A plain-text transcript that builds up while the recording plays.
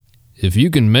If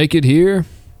you can make it here,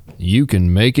 you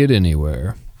can make it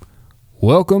anywhere.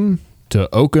 Welcome to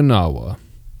Okinawa.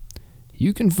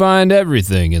 You can find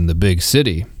everything in the big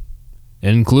city,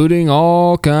 including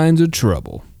all kinds of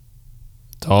trouble.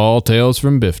 Tall Tales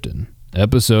from Biffton,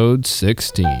 episode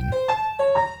 16.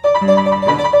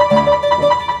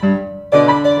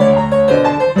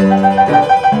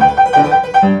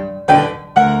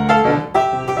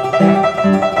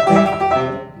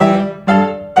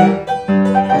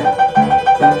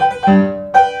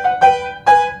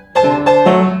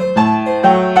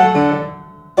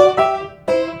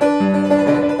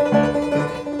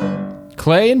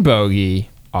 Clay and Bogi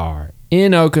are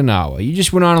in Okinawa. You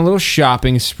just went on a little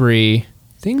shopping spree.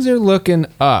 Things are looking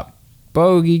up.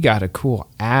 Bogi got a cool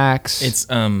axe. It's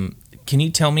can you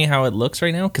tell me how it looks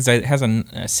right now? Because it has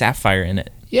a sapphire in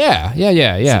it. Yeah.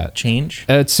 Does it change?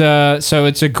 It's so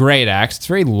it's a great axe. It's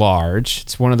very large.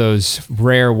 It's one of those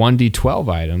rare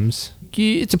 1d12 items.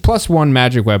 It's a +1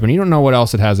 magic weapon. You don't know what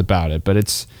else it has about it, but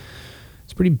it's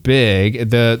pretty big.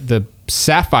 The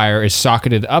sapphire is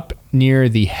socketed up near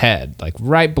the head, like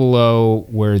right below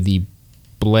where the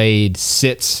blade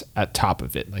sits at top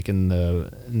of it, like in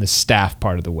the staff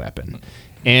part of the weapon.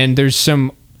 And there's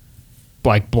some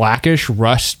like blackish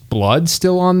rust blood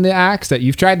still on the axe that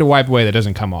you've tried to wipe away that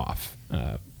doesn't come off.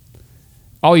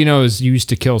 All you know is used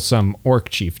to kill some orc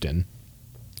chieftain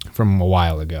from a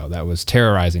while ago that was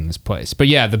terrorizing this place. But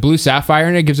yeah, the blue sapphire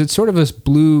in it gives it sort of this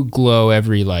blue glow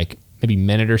every like maybe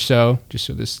minute or so, just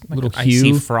so this like little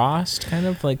hue. Icy frost, kind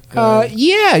of like.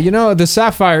 Yeah, the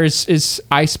sapphire is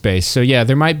ice based, so yeah,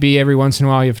 there might be every once in a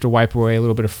while you have to wipe away a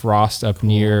little bit of frost up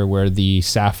near where the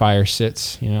sapphire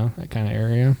sits, that kind of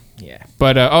area. Yeah.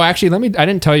 But actually, I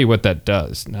didn't tell you what that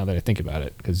does. Now that I think about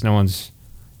it, because we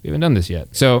haven't done this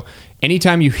yet. So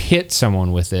anytime you hit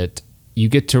someone with it, you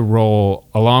get to roll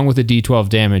along with the D12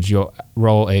 damage. You'll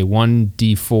roll a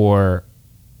 1d4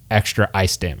 extra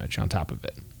ice damage on top of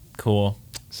it. Cool.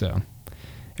 So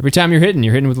every time you're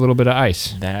hitting with a little bit of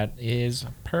ice. That is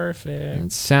perfect.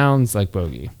 It sounds like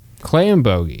Bogi. Clay and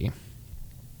Bogi,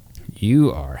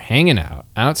 you are hanging out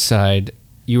outside.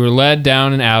 You were led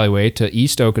down an alleyway to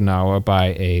East Okinawa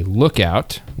by a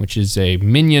lookout, which is a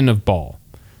minion of Ball,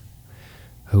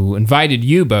 who invited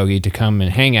you, Bogi, to come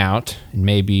and hang out and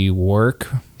maybe work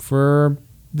for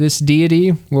this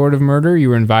deity, Lord of Murder. You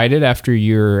were invited after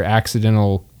your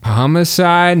accidental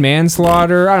homicide,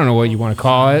 manslaughter, I don't know what you want to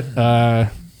call it.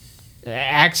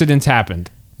 Accidents happened.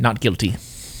 Not guilty.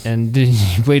 And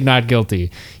you plead not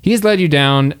guilty. He's led you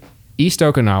down East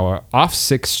Okinawa, off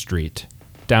 6th Street,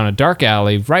 down a dark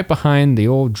alley right behind the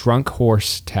old Drunk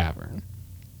Horse Tavern.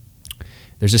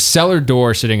 There's a cellar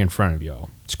door sitting in front of y'all.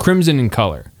 It's crimson in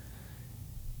color.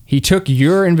 He took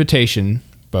your invitation,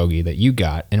 Bogi, that you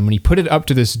got, and when he put it up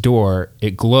to this door,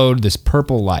 it glowed this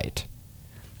purple light.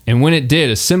 And when it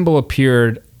did, a symbol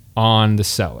appeared on the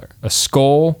cellar. A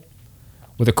skull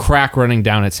with a crack running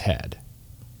down its head.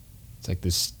 It's like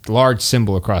this large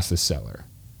symbol across the cellar.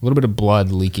 A little bit of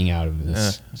blood leaking out of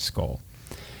this skull.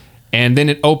 And then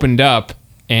it opened up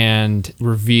and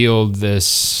revealed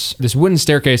this wooden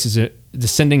staircase is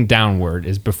descending downward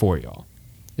is before y'all.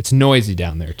 It's noisy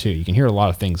down there, too. You can hear a lot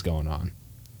of things going on.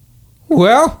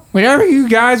 Well, whenever you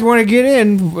guys want to get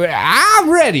in, I'm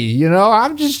ready.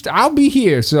 I'll be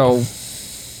here. So,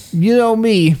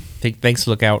 me. Thanks,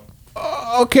 lookout.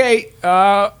 Okay.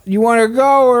 You want to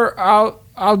go, or I'll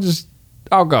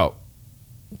go.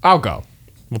 I'll go.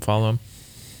 We'll follow him.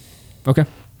 Okay.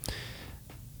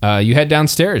 You head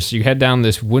downstairs. You head down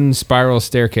this wooden spiral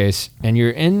staircase, and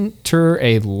you enter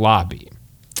a lobby.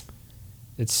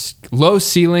 It's low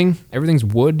ceiling. Everything's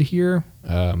wood here.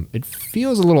 It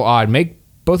feels a little odd.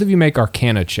 Both of you make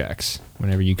Arcana checks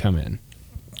whenever you come in.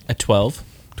 A 12.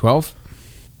 12?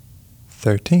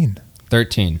 13.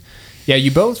 Yeah,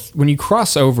 you both, when you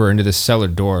cross over into the cellar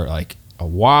door, like a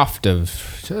waft of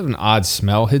sort of an odd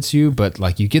smell hits you, but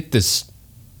like you get this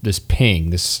ping,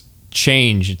 this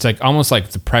change. It's like almost like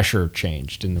the pressure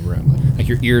changed in the room. Like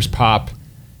your ears pop.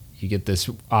 You get this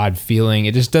odd feeling.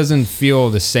 It just doesn't feel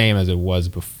the same as it was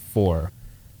before,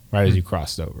 right as you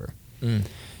crossed over.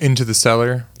 Into the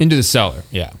cellar? Into the cellar,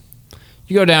 yeah.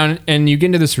 You go down and you get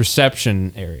into this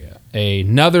reception area.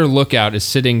 Another lookout is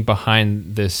sitting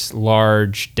behind this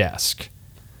large desk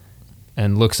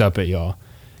and looks up at y'all.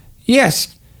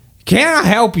 Yes, can I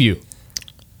help you?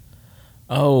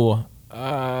 Oh,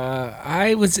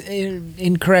 I was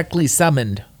incorrectly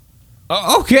summoned.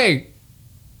 Okay.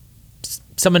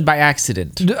 Summoned by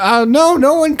accident. No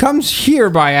one comes here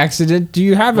by accident. Do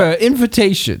you have an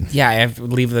invitation? Yeah, I have to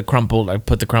leave I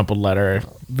put the crumpled letter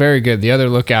Very good. The other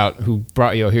lookout who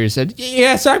brought you here said,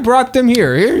 yes, I brought them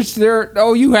here. Here's their...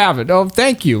 Oh, you have it. Oh,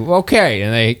 thank you. Okay.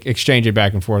 And they exchange it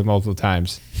back and forth multiple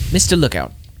times. Mr.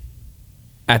 Lookout.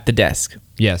 At the desk.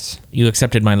 Yes. You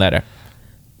accepted my letter.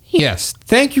 Yes.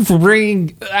 Thank you for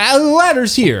bringing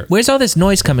letters here. Where's all this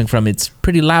noise coming from? It's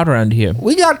pretty loud around here.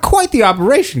 We got quite the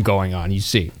operation going on, you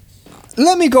see.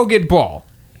 Let me go get Ball.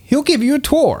 He'll give you a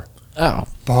tour. Oh.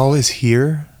 Ball is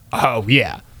here? Oh,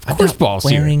 yeah. Of course Ball's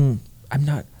here. I'm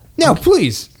not... No,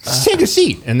 please, take a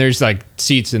seat. And there's like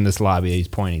seats in this lobby that he's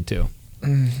pointing to.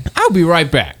 I'll be right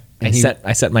back. And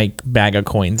I set my bag of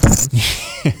coins down.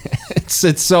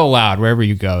 It's so loud wherever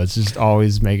you go. It's just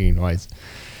always making noise.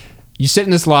 You sit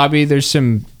in this lobby. There's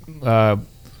some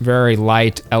very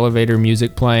light elevator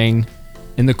music playing.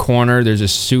 In the corner, there's a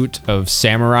suit of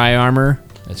samurai armor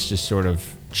that's just sort of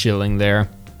chilling there.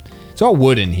 It's all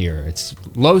wood in here. It's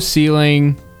low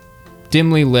ceiling,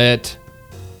 dimly lit,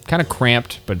 kind of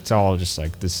cramped, but it's all just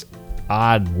like this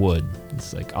odd wood.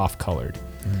 It's like off-colored.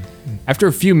 Mm-hmm. After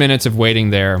a few minutes of waiting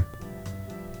there,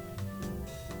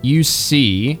 you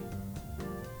see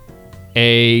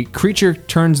a creature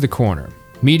turns the corner.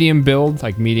 Medium build,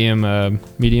 like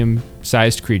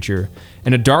medium-sized creature,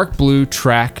 and a dark blue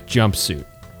track jumpsuit.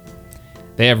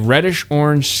 They have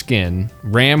reddish-orange skin,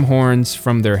 ram horns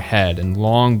from their head, and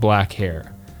long black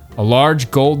hair. A large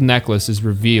gold necklace is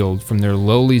revealed from their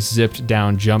lowly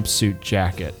zipped-down jumpsuit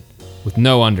jacket, with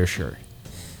no undershirt.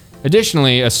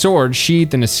 Additionally, a sword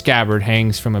sheathed in a scabbard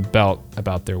hangs from a belt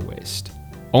about their waist.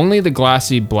 Only the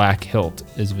glassy black hilt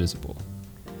is visible.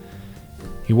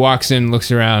 He walks in,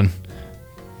 looks around.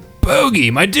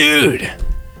 Bogi, my dude!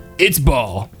 It's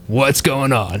Ball. What's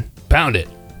going on? Pound it.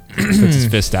 Puts his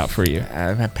fist out for you.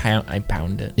 I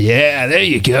pound it. Yeah, there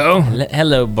you go.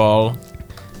 Hello, Ball.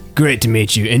 Great to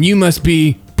meet you. And you must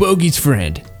be Bogi's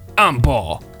friend. I'm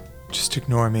Ball. Just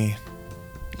ignore me.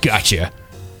 Gotcha.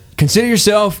 Consider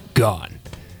yourself gone.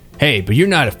 Hey, but you're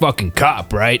not a fucking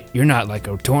cop, right? You're not like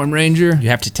a Torm Ranger? You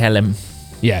have to tell him.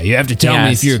 Yeah, you have to tell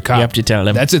me if you're a cop. You have to tell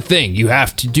him. That's a thing. You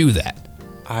have to do that.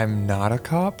 I'm not a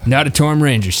cop? Not a Torm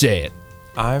Ranger, say it.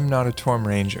 I'm not a Torm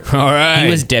Ranger. All right.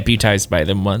 He was deputized by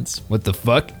them once. What the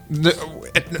fuck? No.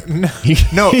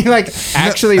 He like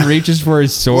actually reaches for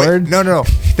his sword? Wait, no.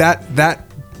 That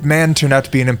man turned out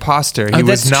to be an imposter. He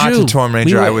was that's not true. a Torm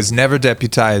Ranger. We were- I was never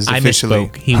deputized I officially.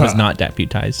 misspoke. He was not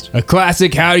deputized. A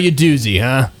classic how you doozy,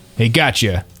 huh? Hey,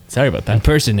 gotcha. Sorry about that.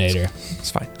 Impersonator.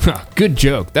 It's fine. Huh, good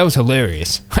joke. That was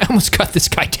hilarious. I almost cut this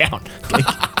guy down.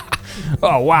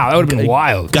 Oh, wow. That would have been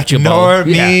wild. Got you, Ignore Ball.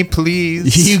 me, Yeah.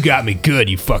 please. You got me good,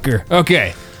 you fucker.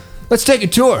 Okay. Let's take a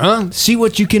tour, huh? See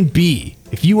what you can be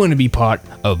if you want to be part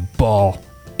of Ball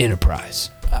Enterprise.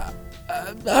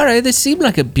 All right, this seemed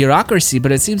like a bureaucracy,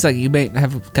 but it seems like you may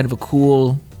have kind of a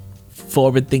cool,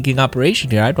 forward-thinking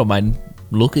operation here. I don't mind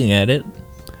looking at it.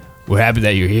 We're happy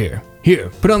that you're here. Here,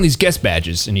 put on these guest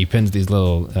badges. And he pins these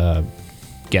little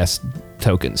guest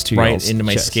tokens to your Right into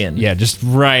my chest. skin. Yeah, just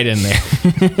right in there.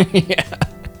 Yeah.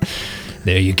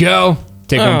 There you go.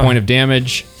 Take 1 point of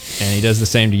damage. And he does the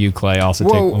same to you, Clay. Also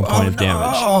take 1 point of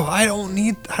damage. Oh, I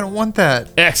don't want that.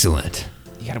 Excellent.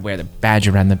 You gotta wear the badge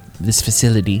around this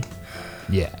facility.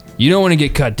 Yeah. You don't want to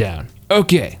get cut down.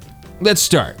 Okay, let's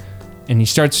start. And he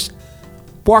starts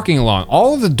walking along.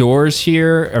 All of the doors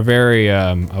here are very,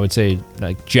 I would say,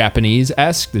 like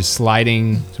Japanese-esque. There's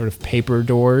sliding sort of paper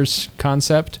doors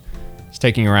concept. He's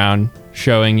taking around,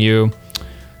 showing you.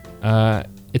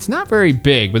 It's not very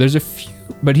big, but there's a few.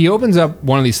 But he opens up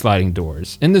one of these sliding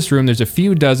doors. In this room, there's a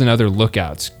few dozen other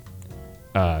lookouts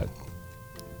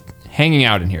hanging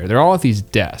out in here. They're all at these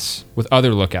desks with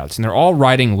other lookouts, and they're all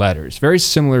writing letters, very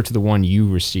similar to the one you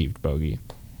received, Bogi.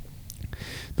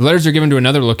 The letters are given to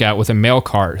another lookout with a mail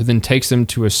cart, who then takes them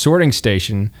to a sorting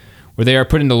station where they are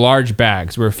put into large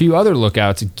bags, where a few other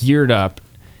lookouts geared up,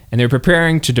 and they're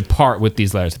preparing to depart with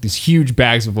these letters, these huge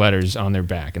bags of letters on their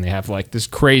back, and they have like this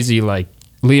crazy like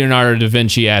Leonardo da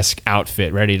Vinci-esque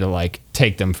outfit ready to like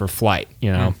take them for flight,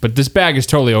 you know? But this bag is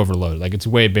totally overloaded. Like it's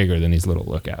way bigger than these little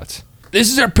lookouts.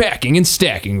 This is our packing and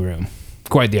stacking room.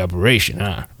 Quite the operation,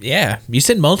 huh? Yeah, you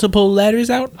sent multiple letters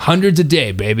out? Hundreds a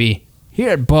day, baby. Here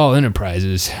at Ball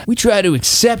Enterprises, we try to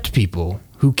accept people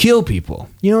who kill people.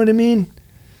 You know what I mean?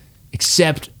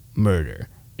 Accept murder.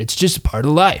 It's just a part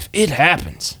of life. It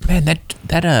happens. Man,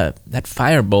 that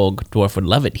fireball dwarf would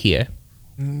love it here.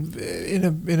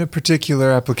 In a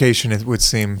particular application, it would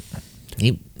seem.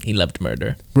 He loved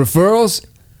murder. Referrals,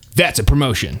 that's a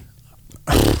promotion.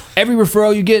 Every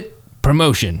referral you get,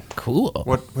 promotion. Cool.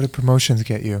 What do promotions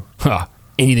get you? Huh,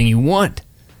 anything you want.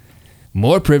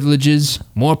 More privileges,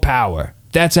 more power.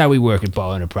 That's how we work at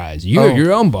Ball Enterprise. You're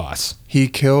your own boss. He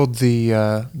killed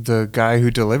the guy who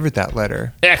delivered that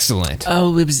letter. Excellent.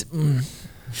 Oh, it was.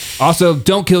 Also,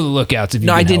 don't kill the lookouts if you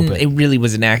No, can I didn't. help It really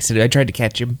was an accident. I tried to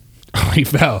catch him. Oh, he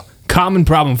fell. Common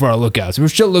problem for our lookouts. We're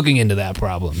still looking into that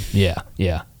problem. Yeah.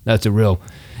 That's a real...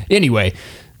 Anyway,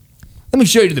 let me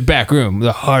show you to the back room,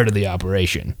 the heart of the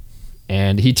operation.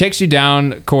 And he takes you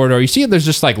down a corridor. You see there's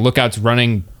just like lookouts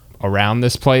running around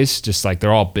this place. Just like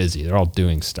they're all busy. They're all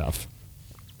doing stuff.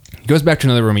 He goes back to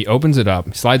another room. He opens it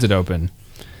up, slides it open,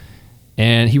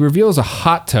 and he reveals a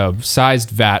hot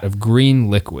tub-sized vat of green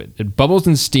liquid. It bubbles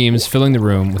and steams, filling the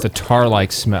room with a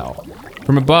tar-like smell.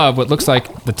 From above, what looks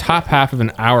like the top half of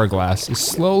an hourglass is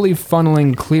slowly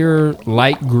funneling clear,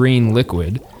 light green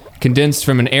liquid, condensed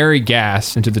from an airy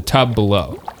gas into the tub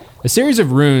below. A series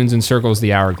of runes encircles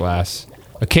the hourglass,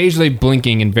 occasionally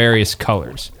blinking in various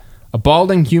colors. A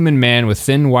balding human man with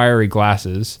thin, wiry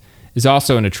glasses is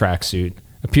also in a tracksuit,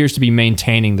 appears to be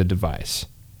maintaining the device.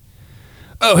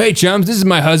 Oh, hey, chums, this is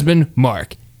my husband,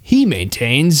 Mark. He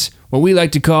maintains what we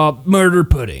like to call murder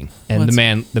pudding. And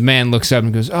the man looks up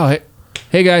and goes, oh,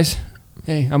 hey guys.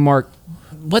 Hey, I'm Mark.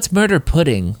 What's murder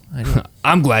pudding?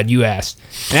 I'm glad you asked.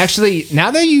 And actually, now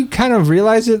that you kind of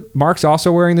realize it, Mark's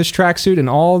also wearing this tracksuit, and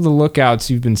all the lookouts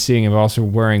you've been seeing are also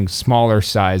wearing smaller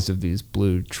size of these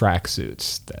blue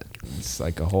tracksuits. It's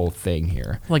like a whole thing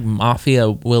here. Like Mafia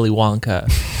Willy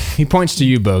Wonka. He points to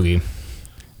you, Bogi.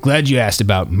 Glad you asked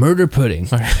about murder pudding.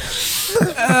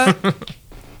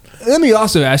 Let me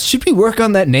also ask, should we work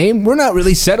on that name? We're not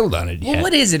really settled on it yet. Well,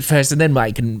 what is it first, and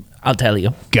then I'll tell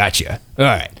you. Gotcha. All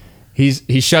right.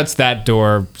 He shuts that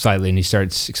door slightly and he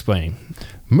starts explaining.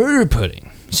 Murder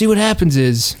pudding. See, what happens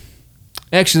is,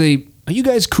 actually, are you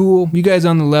guys cool? You guys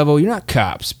on the level? You're not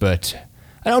cops, but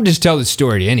I don't just tell this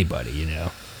story to anybody, you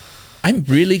know. I'm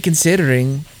really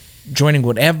considering joining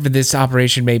whatever this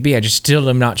operation may be. I just still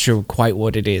am not sure quite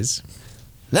what it is.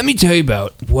 Let me tell you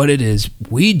about what it is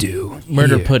we do.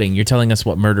 Murder here. pudding. You're telling us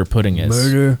what murder pudding is.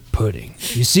 Murder pudding.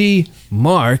 You see,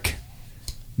 Mark,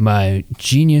 my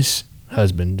genius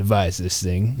husband, devised this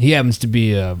thing. He happens to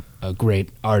be a great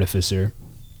artificer.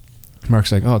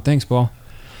 Mark's like, oh, thanks, Paul.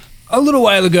 A little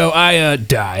while ago, I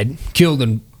died, killed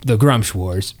in the Grumsh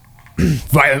Wars,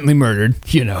 violently murdered.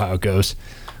 You know how it goes.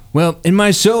 Well, and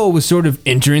my soul was sort of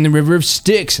entering the river of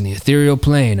Styx in the ethereal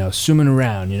plane. I was swimming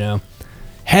around, you know,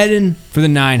 heading for the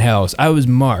 9 hells. I was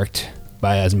marked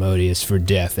by Asmodeus for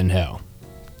death in hell.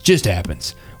 Just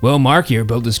happens. Well, Mark here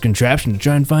built this contraption to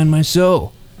try and find my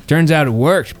soul. Turns out it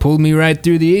worked. Pulled me right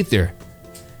through the ether.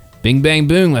 Bing, bang,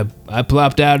 boom. I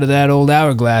plopped out of that old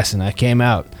hourglass and I came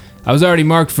out. I was already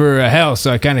marked for hell,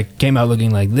 so I kind of came out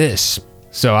looking like this.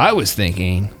 So I was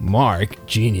thinking, Mark,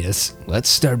 genius, let's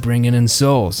start bringing in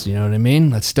souls, you know what I mean?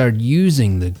 Let's start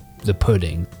using the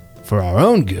pudding for our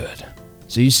own good.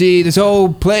 So you see, this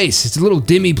whole place, it's a little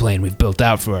demi-plane we've built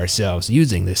out for ourselves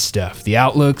using this stuff. The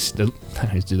outlooks, the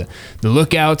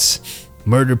lookouts,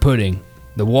 murder pudding.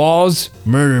 The walls,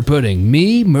 murder pudding.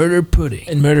 Me, murder pudding.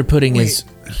 And murder pudding is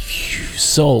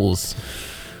souls.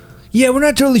 Yeah, we're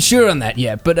not totally sure on that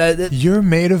yet, but You're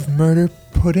made of murder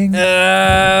pudding?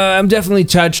 I'm definitely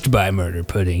touched by murder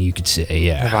pudding, you could say,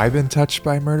 yeah. Have I been touched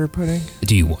by murder pudding?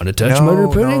 Do you want to touch No, murder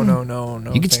pudding?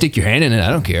 No. You could stick your hand in it, I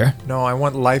don't care. No, I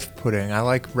want life pudding. I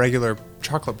like regular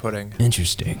chocolate pudding.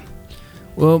 Interesting.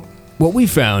 Well, what we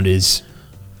found is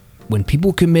when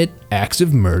people commit acts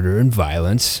of murder and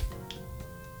violence,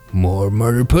 more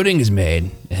murder pudding is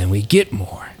made, and we get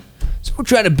more. So we're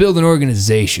trying to build an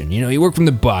organization. You know, you work from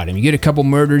the bottom. You get a couple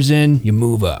murders in, you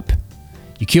move up.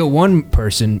 You kill one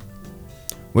person,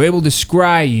 we're able to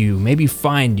scry you, maybe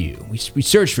find you. We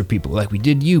search for people like we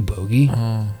did you, Bogi.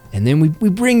 And then we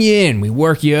bring you in, we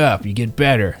work you up, you get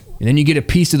better. And then you get a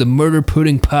piece of the murder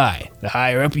pudding pie, the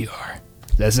higher up you are.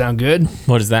 Does that sound good?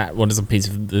 What is that? What does a piece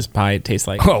of this pie taste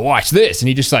like? Oh, watch this. And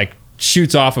he just like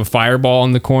shoots off a fireball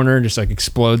in the corner and just like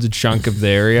explodes a chunk of the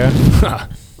area.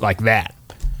 Like that.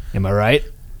 Am I right?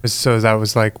 So that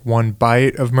was like one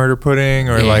bite of murder pudding,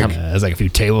 or like... it was like a few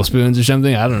tablespoons or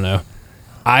something. I don't know.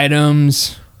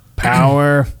 Items,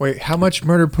 power. Wait, how much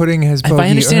murder pudding has If Bogi I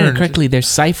understand earned? it correctly, they're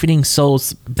siphoning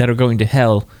souls that are going to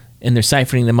hell, and they're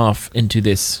siphoning them off into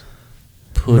this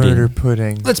pudding. Murder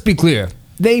pudding. Let's be clear.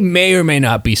 They may or may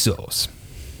not be souls.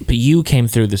 But you came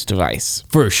through this device.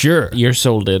 For sure. Your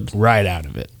soul did. Right out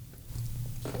of it.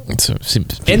 So,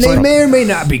 And they may or may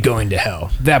not be going to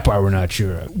hell. That part we're not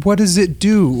sure of. What does it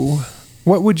do?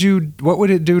 What would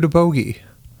it do to Bogi?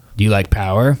 Do you like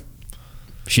power?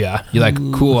 Yeah. You like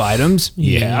cool items?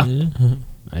 Yeah.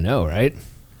 I know, right?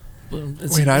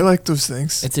 Wait, I like those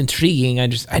things. It's intriguing. I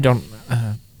guess I'm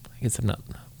not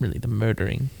really the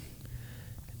murdering.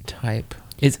 type.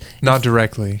 Is Not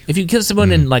directly. if you kill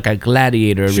someone in like a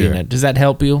gladiator Sure. arena, does that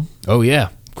help you? Oh, yeah,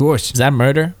 of course. Is that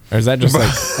murder, or is that just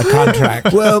like a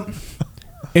contract? Well,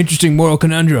 interesting moral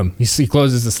conundrum. He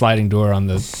closes the sliding door on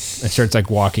the... and starts like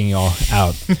walking y'all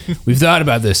out. We've thought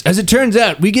about this. As it turns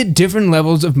out, we get different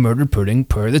levels of murder pudding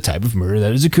per the type of murder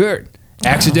that has occurred.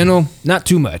 Accidental, not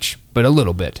too much, but a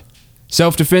little bit.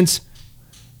 Self-defense,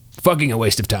 fucking a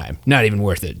waste of time. Not even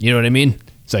worth it. You know what I mean?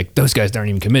 It's like, those guys aren't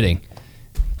even committing.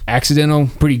 Accidental,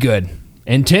 pretty good.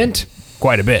 Intent,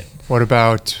 quite a bit. What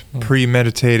about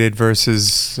premeditated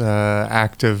versus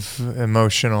active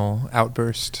emotional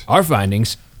outburst? Our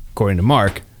findings, according to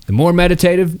Mark, the more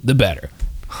meditative, the better.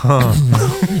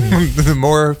 The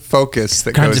more focus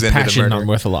that Crimes goes of into the passion murder. aren't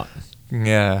worth a lot.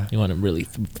 Yeah. You want a really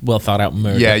well thought out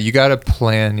murder. Yeah, you got to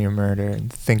plan your murder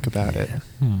and think about it.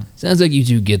 Sounds like you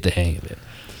two get the hang of it.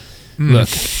 Look,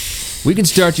 we can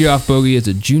start you off, Bogi, as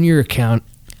a junior account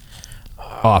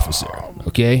officer,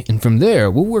 okay? And from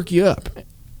there, we'll work you up.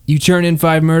 You turn in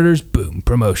 5 murders, boom,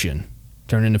 promotion.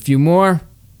 Turn in a few more,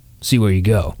 see where you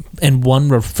go. And 1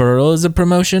 referral is a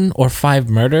promotion, or 5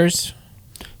 murders.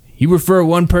 You refer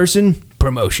 1 person,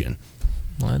 promotion.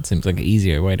 Well, that seems like an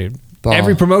easier way to. Ball.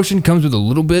 Every promotion comes with a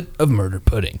little bit of murder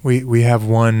pudding. We have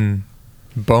 1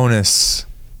 bonus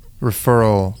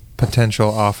referral potential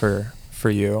offer for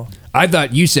you. I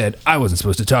thought you said I wasn't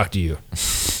supposed to talk to you.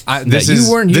 This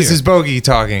you weren't This here. is Bogi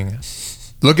talking.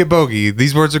 Look at Bogi.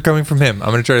 These words are coming from him. I'm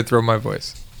going to try to throw my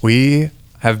voice. We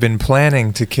have been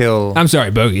planning to kill... I'm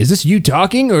sorry, Bogi. Is this you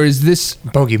talking or is this...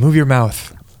 Bogi, move your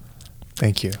mouth.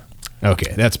 Thank you.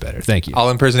 Okay, that's better. Thank you. I'll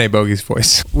impersonate Bogey's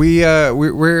voice.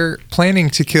 We're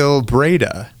planning to kill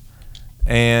Breda,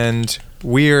 and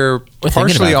we're thinking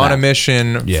partially about on that. a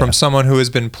mission Yeah. from someone who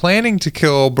has been planning to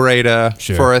kill Breda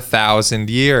Sure. for 1,000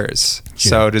 years. Sure.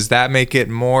 So does that make it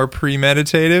more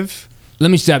premeditative? Let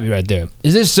me stop you right there.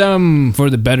 Is this some for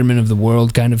the betterment of the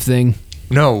world kind of thing?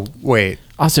 No, wait.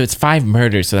 Also, it's 5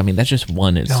 murders, so I mean that's just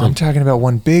 1. It's No, I'm talking about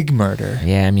one big murder.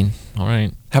 yeah, I mean, all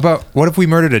right. How about what if we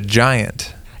murdered a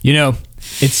giant? You know,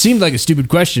 it seemed like a stupid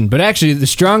question, but actually, the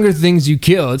stronger things you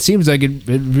kill, it seems like it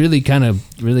really kind of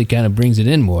brings it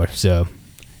in more. So,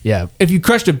 yeah, if you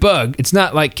crushed a bug, it's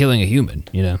not like killing a human.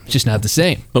 You know, it's just not the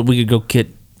same. But we could go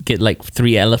get like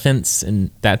 3 elephants,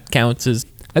 and that counts as.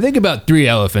 I think about 3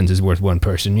 elephants is worth 1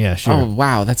 person. Yeah, sure. Oh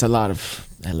wow, that's a lot of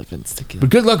elephants to kill.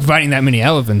 But good luck fighting that many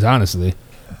elephants, honestly.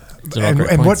 Those are all And, great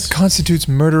and what points. constitutes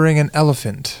murdering an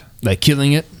elephant? Like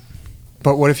killing it.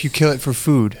 But what if you kill it for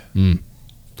food?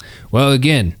 Well,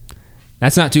 again,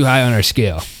 that's not too high on our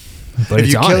scale. But If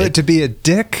it's you on kill it. it to be a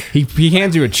dick? He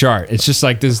hands you a chart. It's just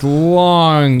like this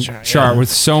long chart with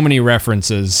so many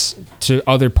references to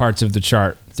other parts of the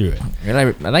chart through it. And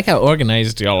I like how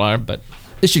organized y'all are, but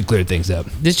This should clear things up.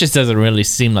 this just doesn't really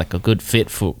seem like a good fit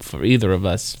for either of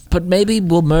us. But maybe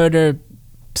we'll murder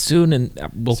soon, and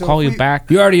we'll So call if you we- back.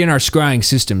 You're already in our scrying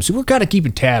system, so we're kind of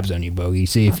keeping tabs on you, Bogi.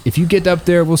 See, if you get up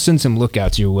there, we'll send some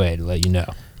lookouts your way to let you know.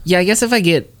 Yeah, I guess if I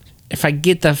get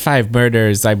the 5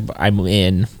 murders, I'm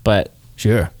in. But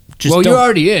Sure. Just Well, you're don't-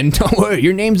 already in. Don't worry.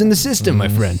 Your name's in the system, my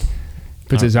friend.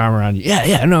 Puts his arm around you.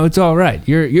 Yeah, no, it's all right.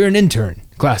 You're an intern.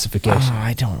 Classification.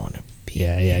 I don't want to be.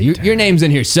 Yeah. Your name's in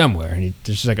here somewhere. And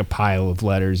there's just like a pile of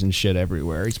letters and shit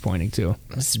everywhere he's pointing to.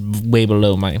 It's way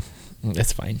below my.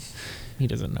 That's fine. He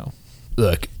doesn't know.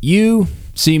 Look, you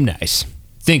seem nice.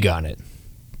 Think on it.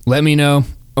 Let me know,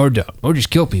 or don't. Or just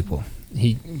kill people.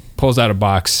 He pulls out a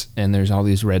box, and there's all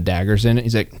these red daggers in it.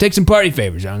 He's like, take some party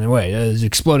favors on their way. There's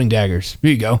exploding daggers.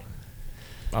 Here you go.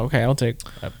 Okay, I'll take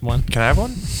one. Can I have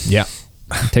one? Yeah.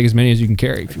 Take as many as you can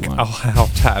carry if you want. I'll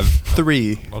have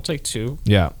 3. I'll take 2.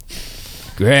 Yeah.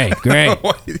 Great.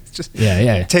 Just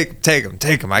Yeah. take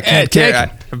them. I can't take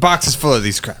carry. The box is full of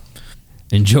these crap.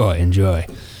 Enjoy.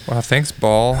 Wow, thanks,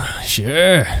 Ball.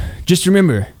 Sure. Just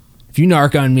remember, if you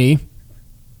narc on me,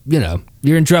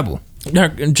 you're in trouble. No,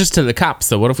 just to the cops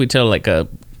though. What if we tell like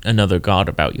another god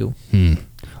about you?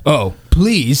 Oh,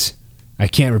 please. I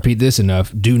can't repeat this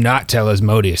enough. Do not tell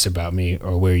Asmodeus about me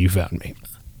or where you found me.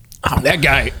 That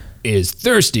guy is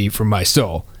thirsty for my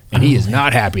soul, and he is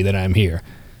not happy that I'm here.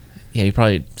 Yeah, you're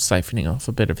probably siphoning off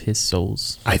a bit of his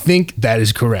souls. I think that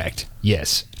is correct.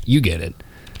 Yes, you get it.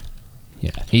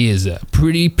 Yeah, he is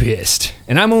pretty pissed.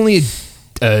 And I'm only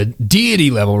a deity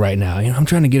level right now. I'm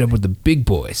trying to get up with the big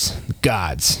boys, the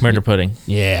gods. Murder pudding.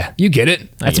 Yeah, you get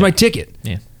it. That's get my it. ticket.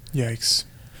 Yeah. Yikes.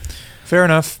 Fair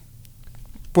enough.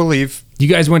 We'll leave. You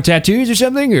guys want tattoos or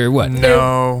something, or what?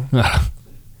 No. Ah,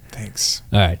 Thanks.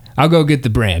 all right, I'll go get the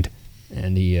brand.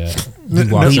 And he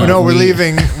walks off. No, we're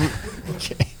leaving.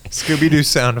 Scooby-Doo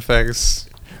sound effects.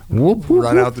 Whoop, whoop,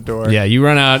 Run whoop. out the door. Yeah, you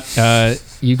run out.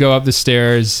 You go up the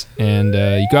stairs, and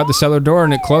you go out the cellar door,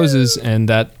 and it closes, and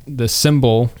the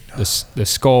symbol, the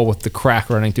skull with the crack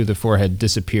running through the forehead,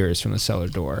 disappears from the cellar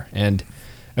door. And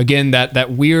again,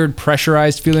 that weird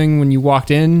pressurized feeling when you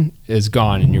walked in is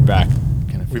gone, and you're back.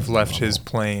 We've left his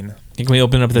plane. Can we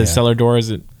open up the cellar door? Is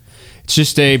it? It's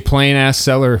just a plain ass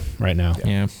cellar right now.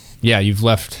 Yeah. Yeah, you've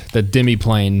left the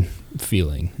demi-plane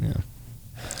feeling. Yeah.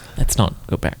 Let's not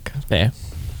go back there.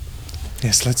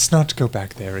 Yes, let's not go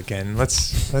back there again. Let's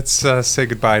say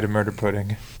goodbye to Murder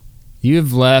Pudding. You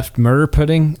have left Murder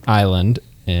Pudding Island,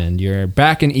 and you're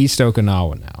back in East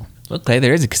Okinawa now. Look, Clay,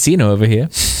 there is a casino over here.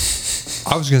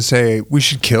 I was gonna say we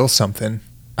should kill something.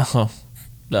 Oh.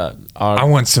 I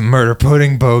want some murder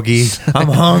pudding, Bogi. I'm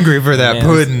hungry for that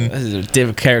pudding. This is a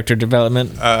different character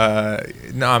development.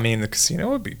 No, I mean the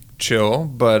casino would be chill,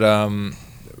 but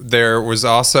there was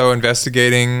also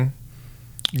investigating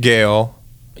Gale.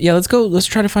 Yeah, let's go. Let's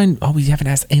try to find. Oh, we haven't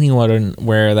asked anyone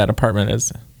where that apartment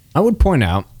is. I would point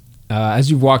out, as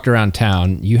you've walked around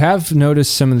town, you have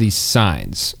noticed some of these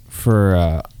signs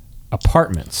for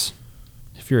apartments,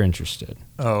 if you're interested.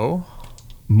 Oh.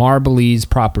 Marbley's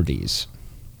Properties.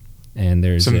 And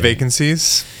there's some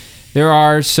vacancies. There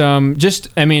are some,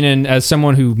 and as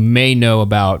someone who may know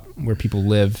about where people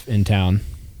live in town,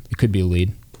 it could be a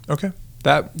lead. Okay.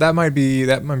 That might be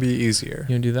easier.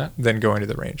 You want to do that? Than going to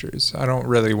the Rangers. I don't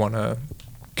really want to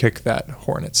kick that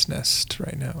hornet's nest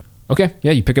right now. Okay.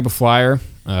 Yeah, you pick up a flyer.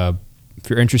 If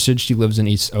you're interested, she lives in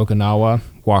East Okinawa.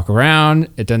 Walk around.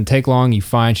 It doesn't take long. You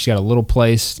find she's got a little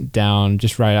place down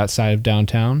just right outside of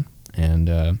downtown. And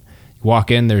you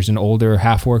walk in. There's an older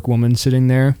half-orc woman sitting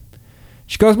there.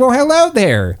 She goes, "Well, hello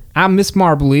there. I'm Miss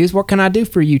Marbley's. What can I do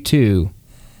for you two?"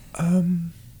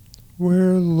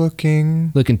 We're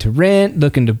looking to rent,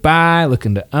 looking to buy,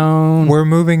 looking to own. We're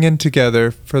moving in together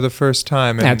for the first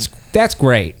time. And that's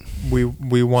great. We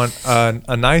want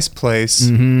a nice place,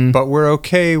 Mm-hmm. but we're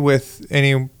okay with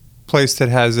any place that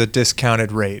has a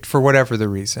discounted rate for whatever the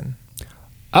reason.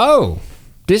 Oh,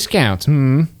 discounts.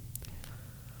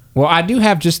 Well, I do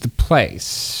have just the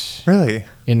place. Really?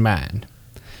 In mind.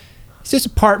 It's this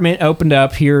apartment opened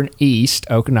up here in East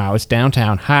Okinawa. It's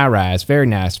downtown, high rise, very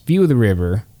nice, view of the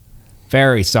river,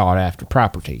 very sought after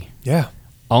property. Yeah.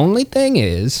 Only thing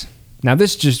is, now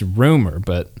this is just rumor,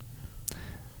 but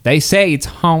they say it's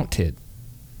haunted.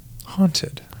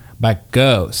 Haunted? By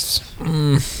ghosts.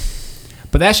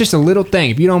 But that's just a little thing.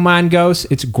 If you don't mind ghosts,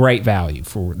 it's great value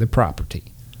for the property.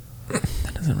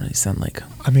 That doesn't really sound like.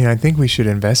 I mean, I think we should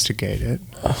investigate it.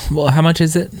 Well, how much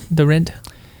is it, the rent?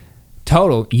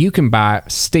 Total, you can buy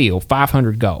steel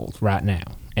 500 gold right now,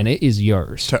 and it is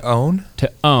yours. To own?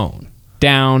 To own.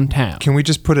 Downtown. Can we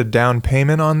just put a down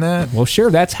payment on that? Well, sure.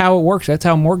 That's how it works. That's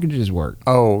how mortgages work.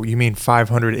 Oh, you mean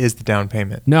 500 is the down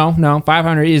payment? No,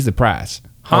 500 is the price.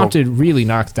 Haunted really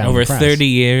knocks down over the price. 30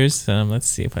 years. Let's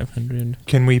see, 500.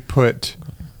 Can we put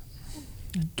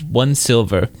 1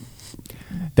 silver?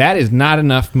 That is not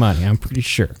enough money, I'm pretty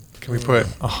sure. Can we put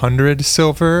 100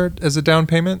 silver as a down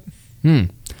payment?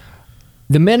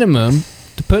 The minimum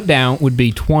to put down would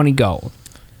be 20 gold.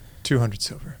 200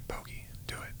 silver. Bogi,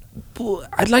 do it. Well,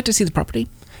 I'd like to see the property.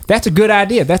 That's a good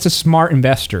idea. That's a smart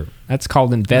investor. That's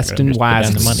called investing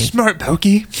wisely. Smart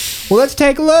Bogi. Well, let's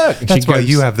take a look. That's why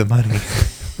you have the money.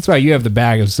 That's why you have the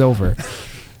bag of silver.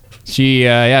 She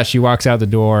walks out the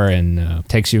door and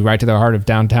takes you right to the heart of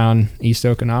downtown East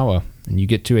Okinawa. And you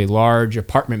get to a large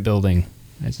apartment building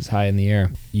as it's high in the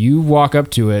air. You walk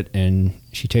up to it, and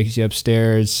she takes you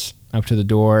upstairs, up to the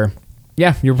door.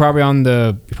 Yeah, you're probably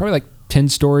like 10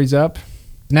 stories up.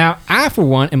 Now, I, for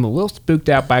one, am a little spooked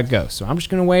out by ghosts, so I'm just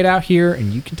going to wait out here,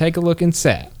 and you can take a look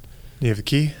inside. You have a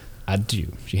key? I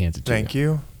do. She hands it to you. Thank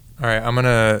you. All right, I'm going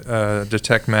to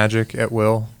detect magic at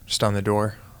will, just on the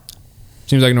door.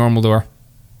 Seems like a normal door.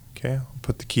 Okay, I'll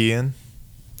put the key in,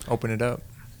 open it up.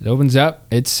 It opens up.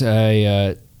 It's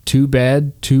a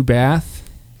 2-bed, 2-bath,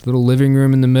 little living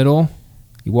room in the middle.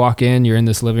 You walk in, you're in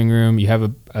this living room. You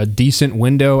have a decent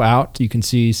window out. You can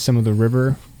see some of the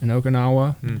river in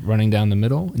Okinawa running down the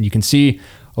middle. And you can see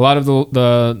a lot of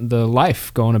the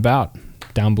life going about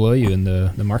down below you in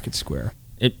the market square.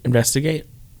 Investigate?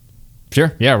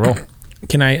 Sure. Yeah, roll.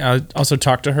 Can I also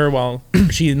talk to her while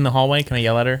she's in the hallway? Can I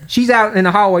yell at her? She's out in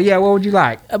the hallway. Yeah, what would you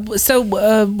like?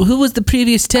 Who was the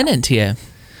previous tenant here?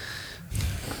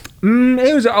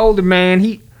 It was an older man.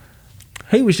 He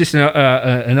was just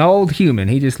an old human.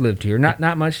 He just lived here.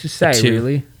 Not much to say,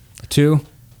 really. 2.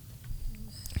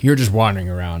 You're just wandering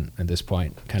around at this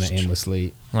point, kind of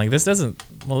aimlessly. I'm like, this doesn't.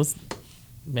 Well,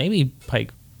 maybe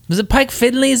Pike. Was it Pike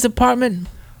Finley's apartment?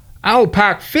 Oh,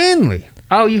 Pike Finley.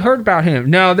 Oh, you heard about him?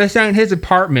 No, this ain't his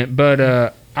apartment,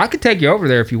 but I could take you over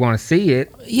there if you want to see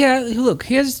it. Yeah, look,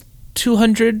 here's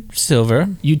 200 silver.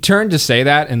 You turn to say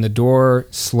that, and the door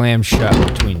slams shut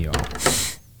between y'all,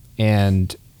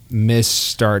 and mist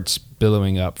starts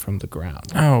billowing up from the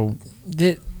ground. Oh,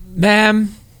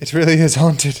 ma'am, It really is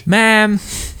haunted. ma'am.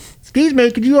 Excuse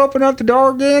me, could you open up the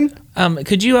door again?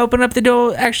 Could you open up the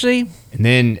door, actually? And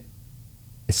then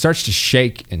it starts to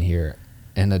shake in here,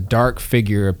 and a dark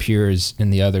figure appears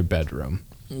in the other bedroom,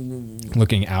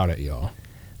 looking out at y'all.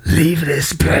 Leave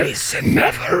this place and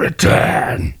never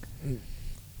return.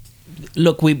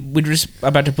 Look, we're just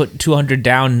about to put 200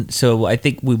 down, so I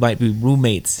think we might be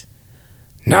roommates.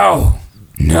 No,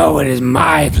 it is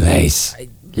my place.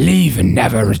 Leave and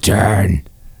never return.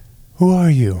 Who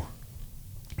are you?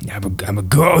 I'm a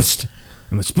ghost.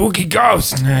 I'm a spooky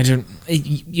ghost. I don't.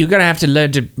 You're gonna have to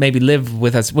learn to maybe live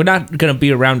with us. We're not gonna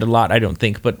be around a lot, I don't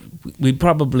think, but we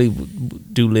probably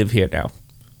do live here now.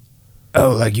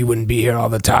 Oh, like you wouldn't be here all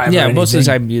the time? Yeah, or most of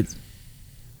the anything? time.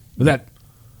 Well,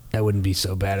 that wouldn't be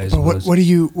so bad, I But suppose. what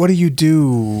do you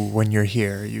do when you're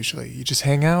here usually? You just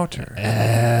hang out or?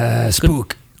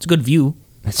 Spook. It's a good view.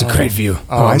 It's a great view.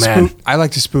 Oh, I man. spook. I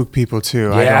like to spook people too.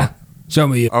 Yeah. Show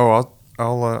me. I'll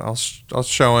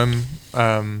show him.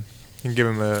 And give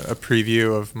him a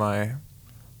preview of my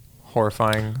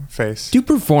horrifying face. Do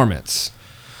performance.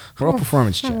 Roll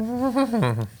performance check.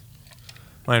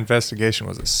 My investigation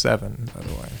was a 7, by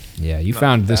the way. Yeah, you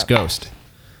found this ghost.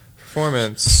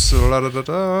 Performance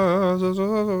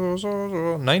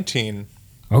 19.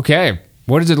 Okay.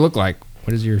 What does it look like?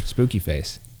 What is your spooky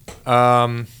face?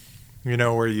 You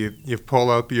know where you pull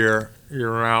up your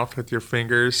mouth with your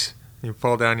fingers, you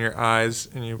pull down your eyes,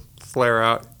 and you flare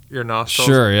out your nostrils.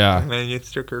 Sure, yeah. And then you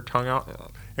stick your tongue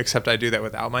out. Except I do that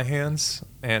without my hands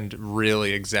and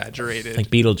really exaggerated. Like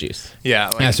Beetlejuice. Yeah,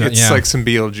 like That's right, it's yeah. like some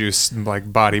Beetlejuice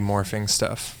like body morphing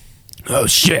stuff. Oh,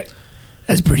 shit.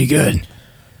 That's pretty good.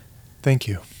 Thank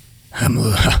you. I'm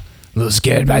a little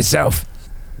scared myself.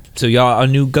 So y'all a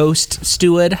new ghost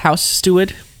steward, house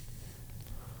steward?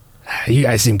 You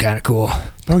guys seem kind of cool.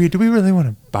 Bogi, do we really want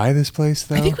to buy this place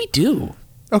though? I think we do.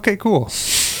 Okay, cool.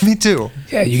 Me too.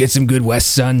 Yeah, you get some good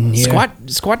West Sun here.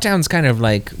 Squat Town's kind of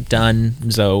like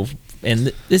done, so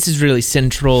and this is really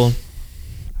central.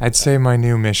 I'd say my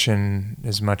new mission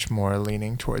is much more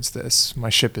leaning towards this. My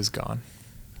ship is gone.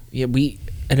 Yeah, we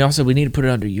need to put it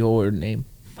under your name.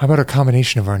 How about a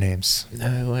combination of our names?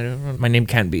 No, I don't know. My name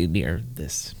can't be near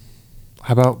this.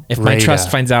 How about If my Breda? trust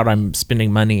finds out I'm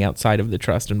spending money outside of the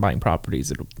trust and buying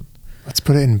properties, it'll. Let's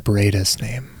put it in Breda's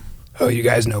name. Oh, you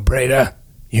guys know Breda?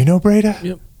 You know Breda?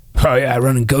 Yep. Oh, yeah, I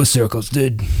run in ghost circles,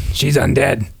 dude. She's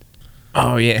undead.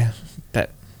 Oh yeah,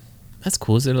 that's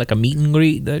cool. Is there like a meet and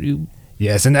greet that you?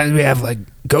 Yeah, sometimes we have, like,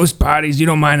 ghost parties. You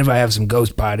don't mind if I have some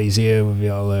ghost parties here with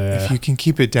y'all? If you can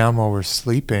keep it down while we're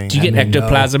sleeping. Do you get I mean,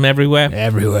 ectoplasm everywhere?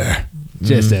 Everywhere.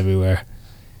 Just everywhere.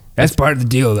 That's part of the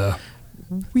deal, though.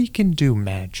 We can do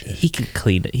magic. He can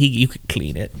clean it. You could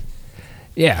clean it.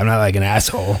 Yeah, I'm not like an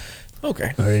asshole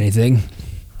Okay. or anything.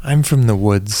 I'm from the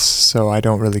woods, so I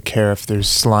don't really care if there's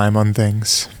slime on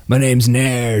things. My name's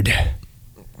Nerd.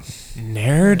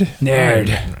 Nerd? Nerd.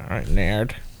 All right,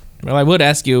 nerd. Well, I would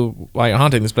ask you why you're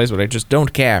haunting this place, but I just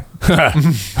don't care. All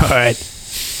right.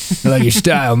 I like your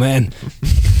style, man.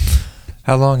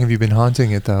 How long have you been haunting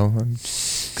it, though?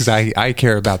 Because I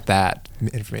care about that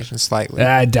information slightly.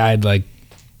 I died, like,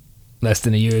 less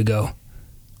than a year ago.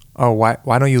 Oh, why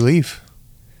don't you leave?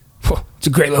 It's a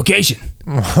great location.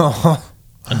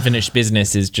 Unfinished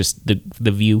business is just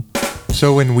the view.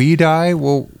 So when we die,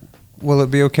 will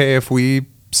it be okay if we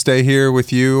stay here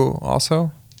with you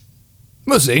also?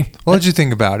 We'll see. What did you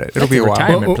think about it? It'll That's be a a while.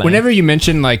 retirement plan. Whenever you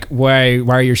mention, like, why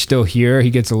you're still here,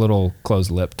 he gets a little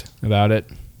close-lipped about it.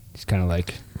 He's kind of,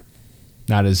 like,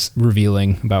 not as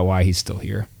revealing about why he's still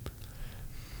here.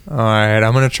 All right,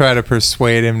 I'm going to try to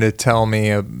persuade him to tell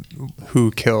me who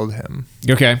killed him.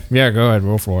 Okay. Yeah, go ahead.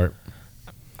 Roll for it.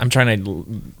 I'm trying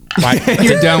to. Why,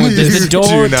 You're done with does this. the door?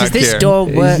 Do not Does this care. door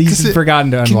work? He's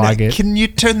forgotten to unlock it. Can you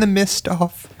turn the mist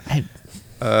off?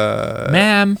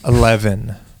 Ma'am.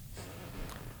 11.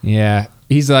 Yeah.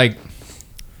 He's like,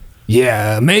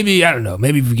 yeah, maybe, I don't know.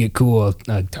 Maybe if we get cool,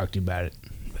 I'll talk to you about it.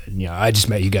 But, you know, I just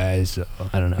met you guys, so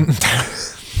I don't know.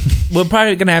 We're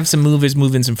probably gonna have some movers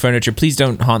moving some furniture. Please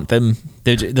don't haunt them.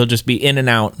 They'll just be in and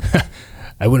out.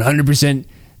 I 100%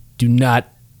 do not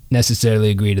necessarily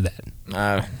agree to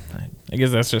that. I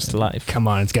guess that's just life. Come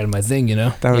on, it's kind of my thing, you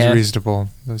know? That was Yeah. reasonable.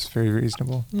 That was very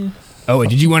reasonable. Oh, wait,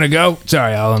 did you want to go?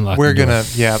 Sorry, I'll unlock We're the door. going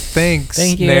to, yeah, thanks,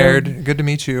 Thank you. nerd. Good to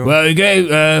meet you. Well,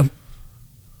 okay,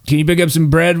 can you pick up some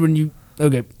bread when you...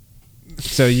 Okay.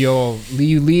 So you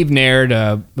leave Naird.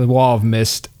 The wall of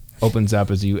mist opens up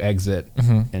as you exit,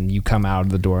 and you come out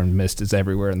of the door, and mist is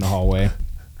everywhere in the hallway.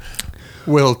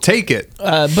 We'll take it.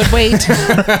 But wait,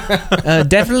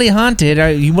 definitely haunted.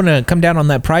 You want to come down on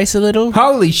that price a little?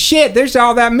 Holy shit! There's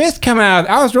all that mist coming out.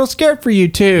 I was real scared for you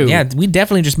too. Yeah, we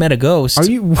definitely just met a ghost. Are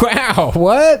you? Wow.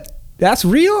 What? That's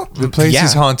real? The place Yeah.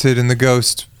 is haunted and the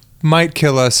ghost might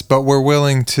kill us, but we're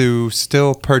willing to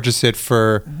still purchase it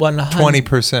for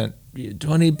 20%.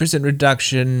 20%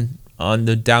 reduction on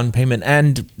the down payment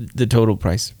and the total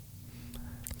price.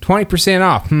 20%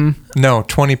 off. No,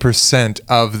 20%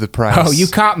 of the price. Oh, you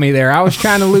caught me there. I was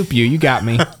trying to loop you. You got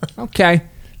me. Okay.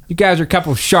 You guys are a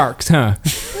couple of sharks, huh?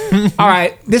 All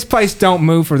right. This place don't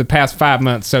move for the past 5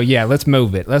 months, so yeah, let's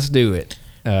move it. Let's do it.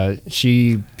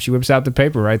 She whips out the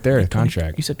paper right there, the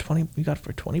contract. You said 20. You got it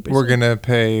for 20%. We're going to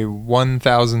pay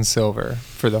 1,000 silver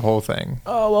for the whole thing.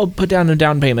 Oh, well, put down a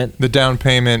down payment. The down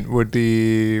payment would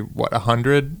be, what,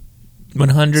 100?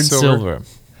 100 Silver. silver.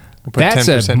 We'll put That's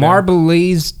a 10% down.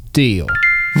 Marbley's deal.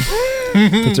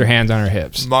 Puts her hands on her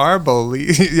hips.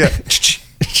 Yeah.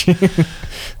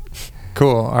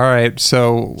 Cool. All right.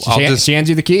 So She hands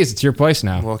you the keys. It's your place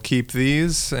now. we'll keep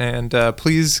these and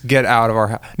please get out of our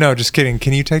house. No, just kidding.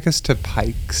 Can you take us to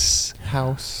Pike's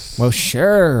house? Well,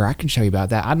 sure. I can show you about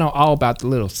that. I know all about the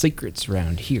little secrets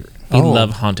around here. You Oh.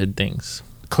 love haunted things.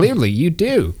 Clearly, you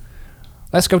do.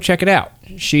 Let's go check it out.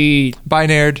 Bye,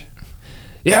 Naird.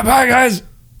 Yeah, bye, guys.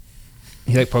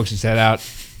 He like pokes his head out.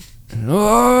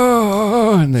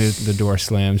 Oh, and the door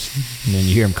slams, and then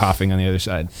you hear him coughing on the other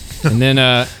side. And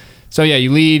then, so yeah,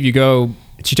 you leave. You go.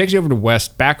 She takes you over to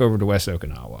back over to West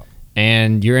Okinawa,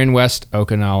 and you're in West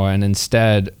Okinawa. And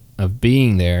instead of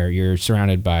being there, you're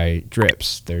surrounded by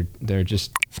drips. They're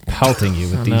just pelting you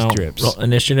with these drips. Roll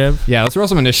initiative. Yeah, let's roll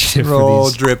some initiative Roll for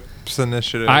these. drips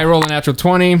initiative. I roll a natural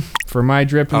 20 for my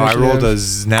drip I initiative. rolled a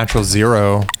natural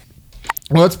 0.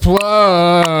 Let's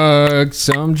plug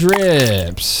some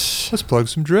drips. Let's plug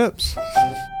some drips.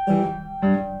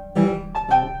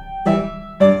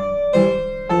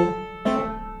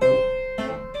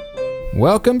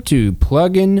 Welcome to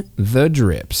Plugging the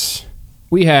Drips.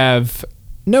 We have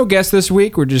no guest this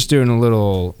week. We're just doing a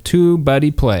little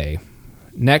two-buddy play.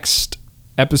 Next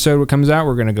episode what comes out,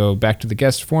 we're going to go back to the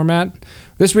guest format.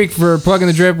 This week for Plugging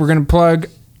the Drip, we're going to plug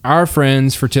our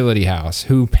friends Fertility House,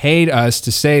 who paid us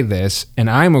to say this, and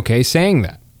I'm okay saying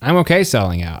that. I'm okay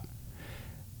selling out.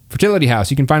 Fertility House,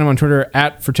 you can find them on Twitter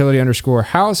at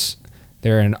fertility_house.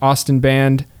 They're an Austin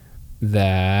band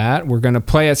that we're going to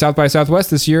play at South by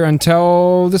Southwest this year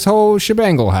until this whole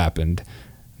shebangle happened.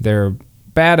 They're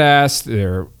badass,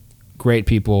 they're great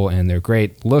people, and they're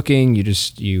great looking.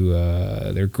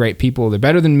 They're great people. They're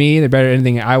better than me. They're better than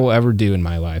anything I will ever do in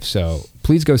my life. So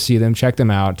please go see them, check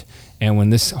them out. And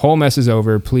when this whole mess is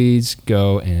over, please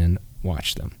go and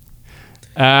watch them.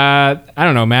 I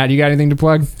don't know, Matt, you got anything to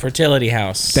plug? Fertility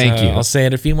House. Thank you. I'll say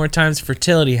it a few more times.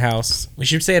 Fertility House. We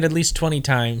should say it at least 20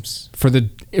 times. For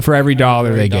every dollar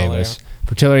every they gave dollar. us.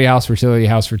 Fertility House, Fertility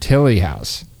House, Fertility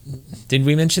House. Did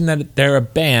we mention that they're a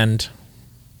band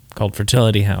called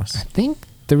Fertility House? I think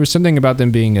there was something about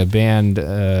them being a band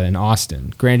in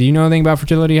Austin. Grant, do you know anything about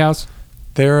Fertility House?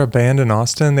 They're a band in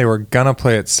Austin. They were gonna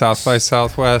play at South by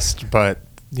Southwest, but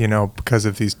because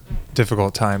of these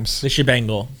difficult times. The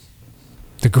shebangle.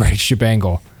 The Great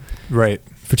Shebangle. Right.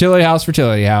 Fertility House,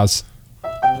 Fertility House.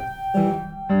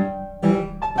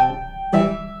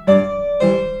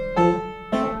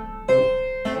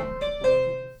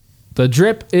 The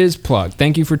drip is plugged.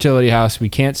 Thank you, Fertility House. We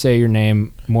can't say your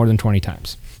name more than 20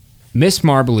 times. Miss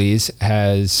Marbley's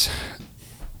has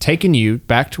taken you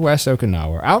back to West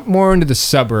Okinawa, out more into the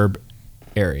suburb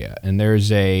area. And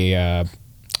there's a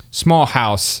small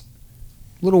house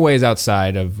a little ways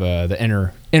outside of the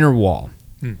inner wall.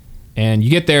 And you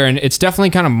get there, and it's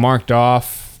definitely kind of marked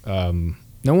off. No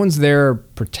one's there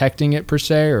protecting it per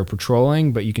se or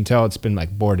patrolling, but you can tell it's been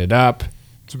like boarded up.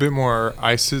 It's a bit more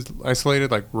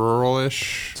isolated, like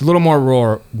rural-ish. It's a little more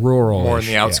rural. More in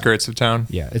the outskirts of town.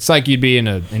 Yeah, it's like you'd be in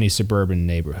any suburban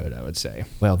neighborhood, I would say.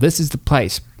 Well, this is the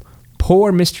place.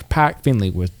 Poor Mr. Pike Finley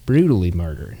was brutally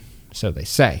murdered, so they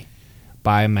say,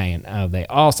 by a man. They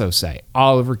also say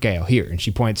Oliver Gale here, and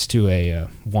she points to a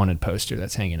wanted poster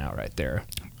that's hanging out right there.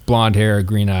 Blonde hair,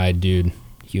 green-eyed dude,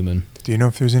 human. Do you know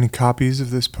if there's any copies of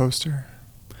this poster?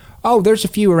 Oh, there's a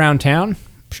few around town.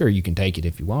 Sure, you can take it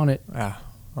if you want it.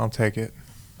 I'll take it.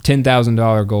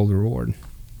 $10,000 gold reward.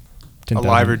 10,000.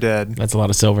 Alive or dead? That's a lot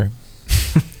of silver.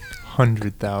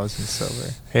 100,000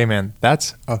 silver. Hey, man,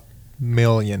 that's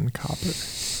 1,000,000 copper.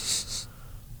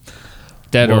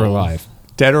 Dead or Whoa. alive.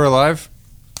 Dead or alive?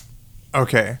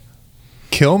 Okay.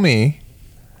 Kill me,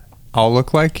 I'll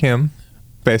look like him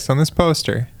based on this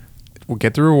poster. We'll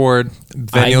get the reward.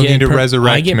 Then you'll need to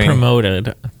resurrect me. I get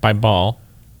promoted by Ball.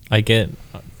 I get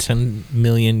 10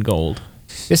 million gold.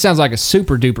 This sounds like a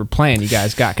super duper plan you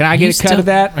guys got. Can I get a cut of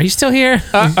that? Are you still here?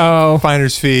 Uh-oh.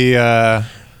 Finder's fee,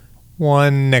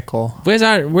 1 nickel.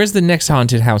 Where's the next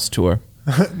haunted house tour?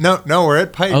 No, we're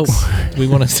at Pikes. Oh, we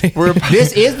want to say We're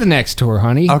This is the next tour,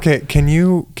 honey. Okay, can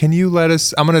you let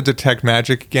us? I'm gonna detect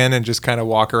magic again and just kind of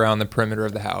walk around the perimeter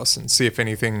of the house and see if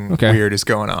anything weird is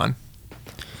going on.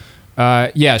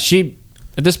 Yeah, she.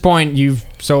 At this point, you've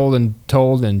sold and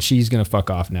told, and she's gonna fuck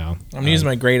off now. I'm gonna use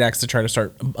my great axe to try to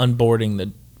start unboarding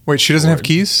the. Wait, she doesn't have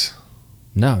keys?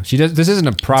 No, she does. This isn't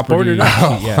a property. boarded up.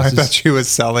 I thought she was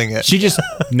selling it. She just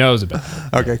knows about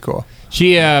it. Okay, cool.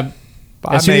 She.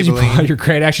 As soon as you pull out your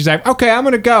great axe, she's like, "Okay, I'm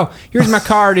gonna go. Here's my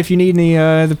card if you need any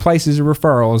the places or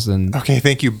referrals." And Okay,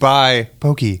 thank you. Bye,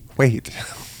 Bogi. Wait,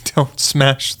 don't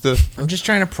smash the. I'm just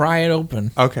trying to pry it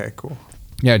open. Okay, cool.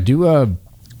 yeah, do a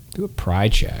pry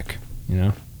check. You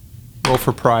know, Roll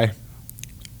for pry.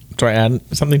 Do I add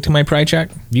something to my pry check?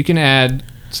 you can add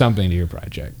something to your pry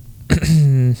check.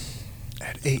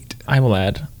 At 8. I will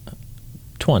add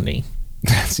 20.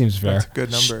 That seems fair. That's a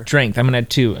good number. Strength. I'm gonna add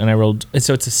 2, and I rolled.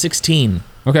 So it's a 16.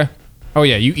 Okay. Oh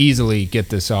yeah, you easily get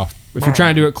this off. If you're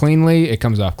trying to do it cleanly, it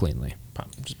comes off cleanly.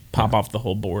 Just pop off the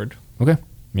whole board. Okay.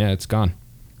 Yeah, it's gone.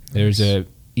 There's a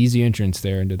easy entrance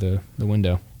there into the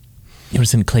window. You want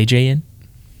to send Clay J in?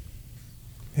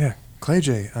 Yeah, Clay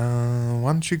J.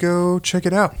 Why don't you go check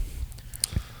it out?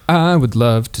 I would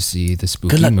love to see the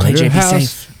spooky Good luck, murder Clay J. Be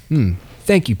house. safe.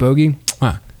 Thank you, Bogi.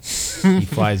 He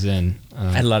flies in.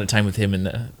 I had a lot of time with him in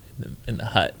the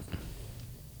hut.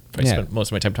 I Yeah. spent most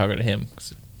of my time talking to him.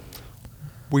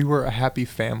 We were a happy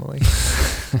family.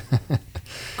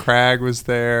 Crag was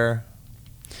there.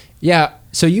 Yeah,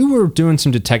 so you were doing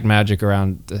some detect magic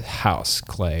around the house,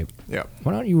 Clay. Yep.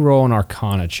 Why don't you roll an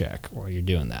Arcana check while you're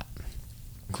doing that?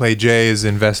 Clay J is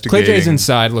investigating. Clay J's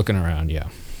inside looking around, yeah.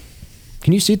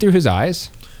 Can you see through his eyes?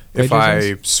 Clay If J's I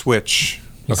eyes? switch,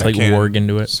 He's I like can. warg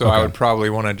into it. So I Okay. would probably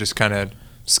want to just kind of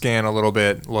scan a little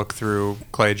bit, look through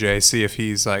Clay J, see if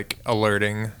he's like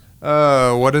alerting.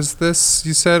 What is this?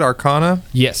 You said Arcana?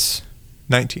 Yes.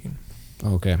 19.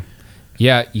 Okay.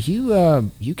 Yeah,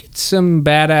 you get some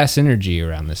badass energy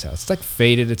around this house. It's like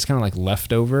faded. It's kind of like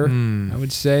leftover, I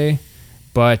would say.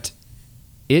 But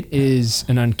it is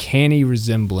an uncanny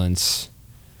resemblance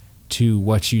to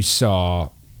what you saw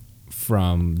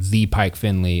from the Pike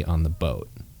Finley on the boat.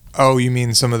 Oh, you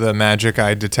mean some of the magic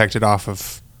I detected off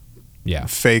of Yeah.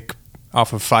 Fike?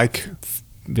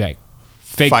 Yeah.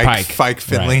 Fake Pike. Fike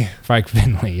Finley. Right. Pike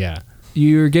Finley, yeah.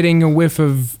 You're getting a whiff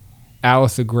of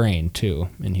Alitha Grain, too,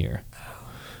 in here.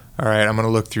 All right, I'm going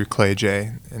to look through Clay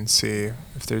J and see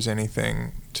if there's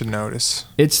anything to notice.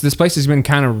 This place has been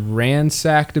kind of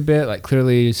ransacked a bit. Like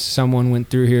clearly someone went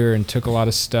through here and took a lot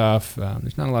of stuff.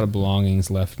 There's not a lot of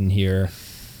belongings left in here.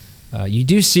 You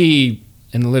do see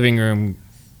in the living room,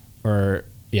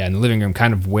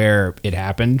 kind of where it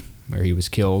happened, where he was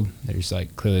killed. There's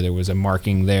like clearly there was a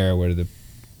marking there where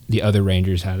the other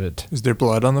rangers had it. Is there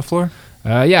blood on the floor?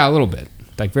 Yeah, a little bit.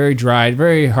 Like very dried,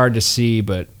 very hard to see,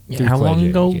 but through How Clay long J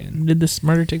ago you can. did this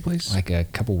murder take place? Like a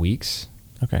couple weeks,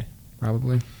 Okay.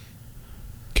 probably.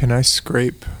 Can I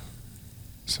scrape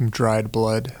some dried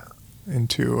blood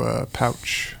into a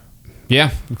pouch?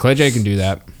 Yeah, Clay J can do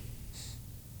that.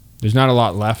 There's not a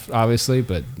lot left, obviously,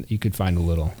 but you could find a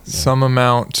little. Yeah. Some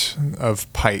amount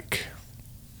of pike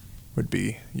would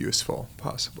be useful,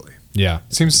 possibly. Yeah.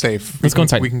 Seems safe. Let's go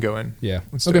inside. We can go in. Yeah.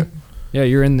 Let's do okay. it. Yeah,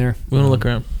 you're in there. We want to look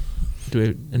around. Do we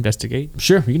investigate?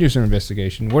 Sure, you can do some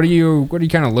investigation. What are you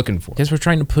kind of looking for? Guess we're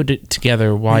trying to put it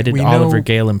together. Why We did know- Oliver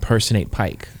Gale impersonate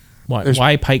Pike?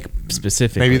 Why Pike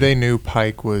specifically? Maybe they knew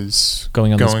Pike was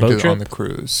Going on this boat trip? on the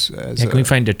cruise. Yeah, can we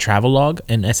find a travel log,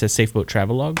 an SS Safeboat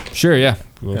travel log? Sure, yeah.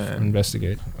 We'll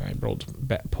investigate. I rolled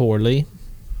poorly,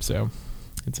 so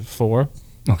it's a 4.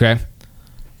 Okay.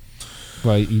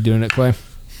 Well, you doing it, Clay?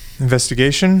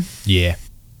 investigation? Yeah.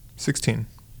 16.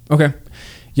 Okay.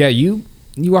 Yeah, you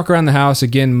walk around the house.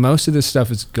 Again, most of this stuff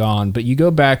is gone, but you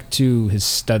go back to his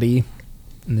study,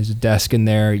 and there's a desk in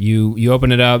there. You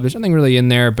open it up. There's nothing really in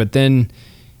there, but then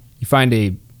you find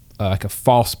a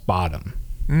false bottom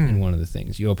in one of the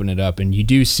things. You open it up, and you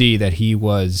do see that he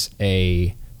was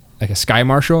a sky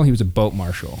marshal. He was a boat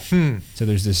marshal. So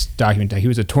there's this document. He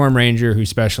was a Torm Ranger who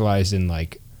specialized in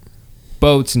like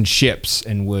boats and ships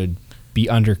and would be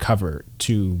undercover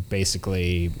to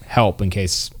basically help in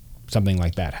case something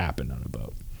like that happened on a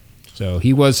boat. So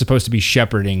he was supposed to be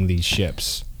shepherding these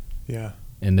ships Yeah.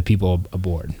 and the people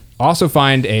aboard. Also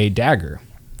find a dagger.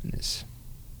 It's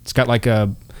got like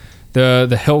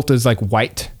The hilt is like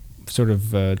white, sort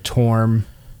of torn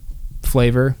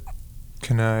flavor.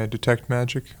 Can I detect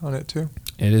magic on it too?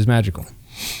 It is magical.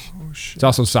 Oh shit. It's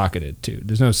also socketed too.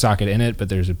 There's no socket in it, but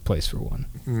there's a place for one.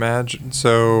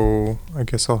 So I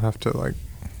guess I'll have to like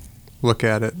look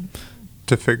at it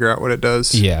to figure out what it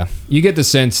does. Yeah, you get the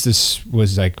sense this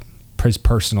was like his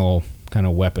personal kind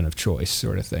of weapon of choice,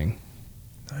 sort of thing.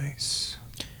 Nice.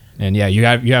 And yeah, you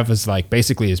have his like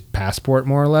basically his passport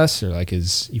more or less, or like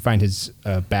you find his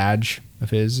badge of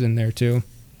his in there too,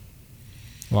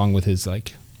 along with his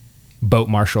like boat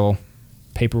marshal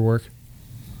paperwork.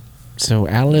 So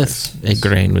Alice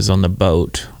Igraine was on the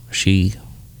boat. She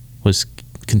was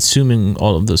consuming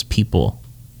all of those people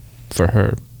for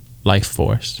her life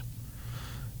force.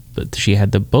 But she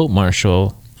had the boat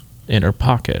marshal in her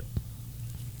pocket.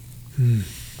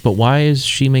 But why is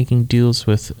she making deals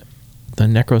with the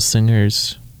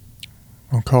necroslingers?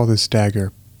 I'll call this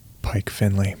dagger Pike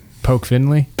Finley. Poke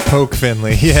Finley. Poke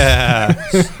Finley, yeah.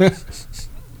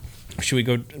 Should we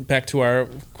go back to our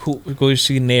go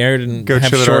see Naird and Go have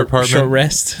chill at our apartment? short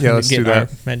rest? Yeah, and let's get do that.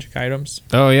 our magic items.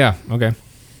 Oh yeah, okay.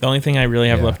 The only thing I really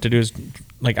have Yeah. left to do is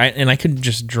I could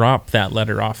just drop that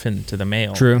letter off into the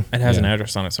mail. True. It has an Yeah.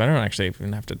 address on it, so I don't actually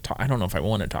even have to talk. I don't know if I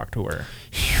want to talk to her.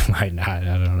 You might not. I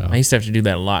don't know. I used to have to do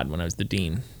that a lot when I was the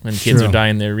dean. When kids True. would die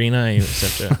in the arena, I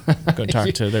used to have to go talk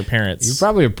to their parents. You're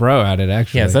probably a pro at it,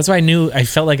 actually. Yeah, so that's why I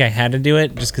felt like I had to do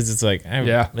it, just because it's like,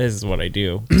 Yeah. this is what I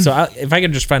do. So if I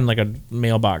could just find like a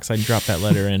mailbox, I'd drop that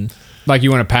letter in. Like you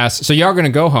want to pass. So y'all going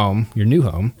to go home, your new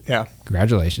home. Yeah.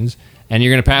 Congratulations. And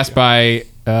you're going to pass by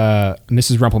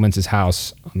Mrs. Rumpelman's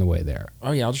house on the way there.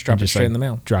 Oh yeah, I'll just drop it Just, straight like, in the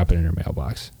mail. Drop it in her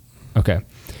mailbox. Okay.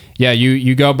 Yeah,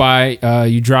 you go by,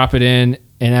 you drop it in,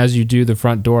 and as you do, the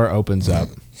front door opens up.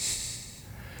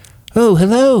 Oh,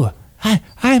 hello.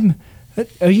 I'm.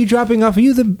 Are you dropping off? Are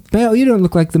you the mail? You don't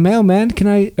look like the mailman.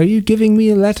 Are you giving me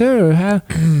a letter or how?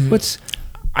 What's?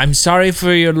 I'm sorry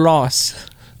for your loss.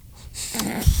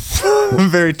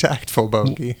 Very tactful,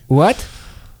 Bogi. What?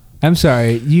 I'm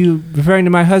sorry. You referring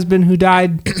to my husband who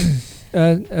died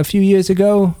a few years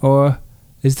ago, or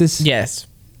is this? Yes.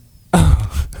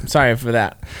 I'm sorry for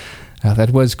that. Oh,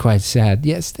 that was quite sad.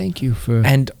 Yes, thank you for.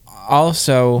 And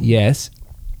also, Yes,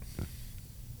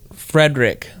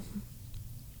 Frederick.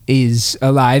 is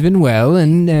alive and well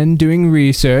and doing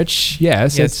research.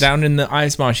 Yes, Yes, it's down in the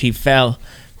ice marsh, he fell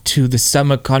to the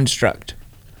summer construct.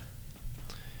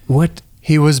 what?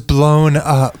 He was blown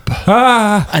up.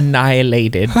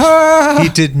 Annihilated. He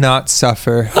did not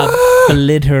suffer.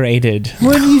 Obliterated.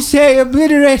 When you say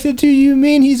obliterated, do you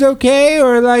mean he's okay,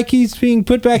 or like he's being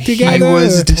put back He together?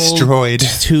 was or- destroyed.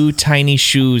 2 tiny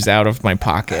shoes out of my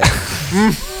pocket.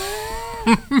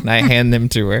 And I hand them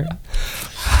to her.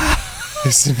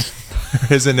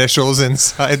 His initials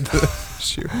inside the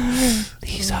shoe.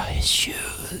 These are his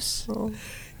shoes.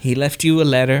 He left you a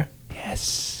letter.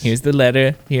 Yes. Here's the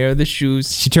letter. Here are the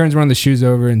shoes. She turns one of the shoes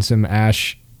over, and some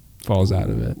ash falls out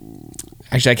of it.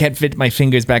 Actually, I can't fit my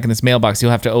fingers back in this mailbox.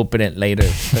 You'll have to open it later.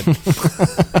 But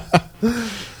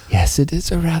Yes, it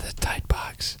is a rather tight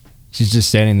box. She's just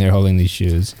standing there holding these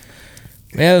shoes.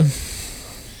 well,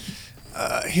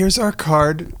 Here's our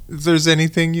card. If there's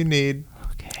anything you need.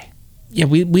 Okay. yeah,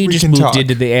 we just can moved talk.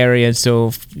 into the area, so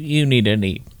if you need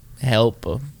any help,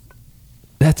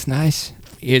 That's nice.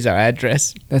 here's our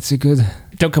address. That's a good.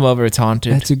 Don't come over, it's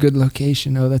haunted. That's a good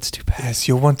location. Oh, that's too bad. Yes,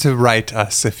 you'll want to write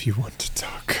us if you want to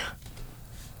talk.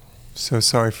 So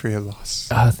sorry for your loss.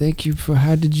 Thank you for.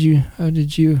 How did you?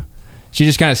 She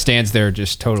just kind of stands there,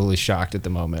 just totally shocked at the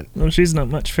moment. Well, she's not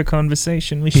much for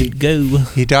conversation. We should go.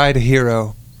 He died a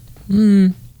hero.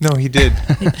 No, he did.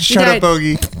 Shut died. up,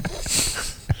 Bogi.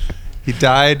 He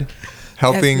died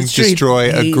helping That's the truth. destroy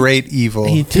a He- great evil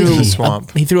He in threw the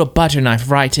swamp. he threw a butter knife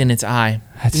right in its eye.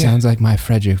 That sounds like my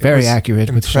Frederick. Very was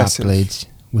accurate with sharp impressive. blades.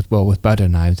 With butter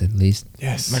knives at least.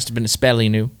 Yes. Must have been a spell he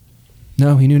knew.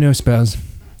 No, he knew no spells.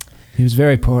 He was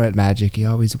very poor at magic. He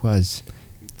always was.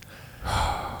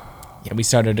 Yeah, we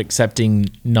started accepting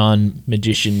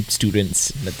non-magician students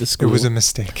at the It school. was a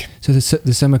mistake. So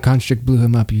the summer construct blew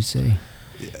him up, you say?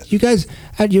 You guys,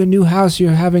 at your new house,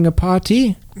 you're having a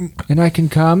party? And I can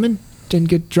come and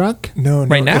get drunk? No,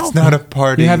 Right now? it's not a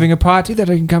party. You're having a party that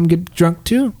I can come get drunk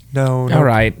to? No, no. All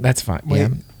right, that's fine. Wait, Yeah.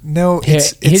 no, Here,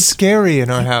 it's his- scary in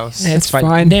our house. That's fine.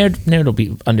 fine. Naird will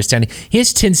be understanding.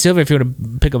 Here's 10 silver if you want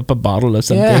to pick up a bottle or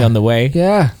something Yeah. on the way.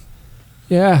 Yeah.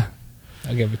 Yeah.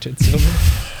 I'll give it 10 silver.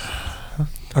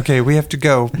 Okay, we have to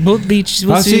go. Both beaches.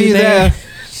 We'll I'll see you there.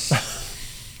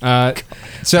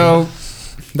 So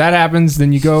that happens.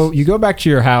 Then you go back to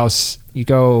your house. You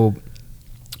go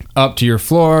up to your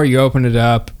floor. You open it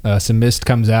up. Some mist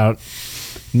comes out.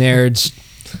 Naird's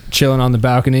chilling on the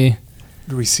balcony.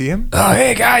 Do we see him? Oh,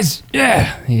 hey, guys.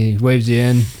 Yeah. He waves you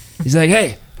in. He's like,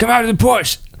 hey, come out to the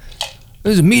porch.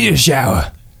 There's a meteor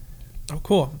shower. Oh,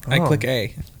 cool. I Oh. click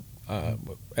A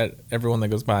at everyone that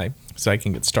goes by so I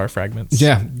can get star fragments.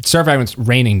 Yeah, star fragments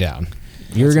raining down.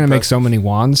 You're going to make so many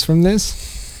wands from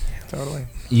this. Totally.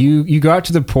 You go out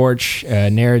to the porch.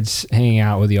 Naird's hanging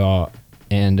out with y'all.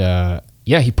 And,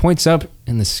 he points up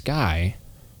in the sky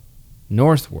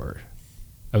northward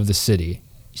of the city.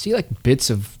 You see, like, bits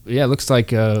of, it looks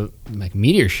like a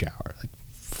meteor shower,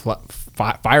 like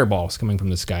fireballs coming from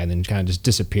the sky and then kind of just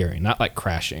disappearing, not like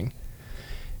crashing.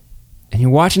 And you're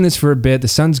watching this for a bit. The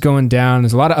sun's going down.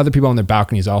 There's a lot of other people on their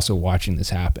balconies also watching this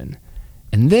happen.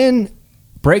 And then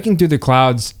breaking through the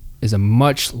clouds is a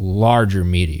much larger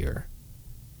meteor,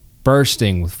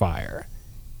 bursting with fire.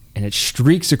 And it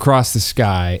streaks across the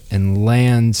sky and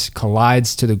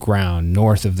collides to the ground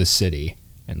north of the city.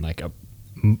 And like a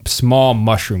small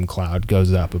mushroom cloud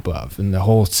goes up above, and the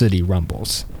whole city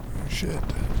rumbles. Shit.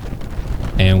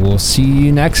 And we'll see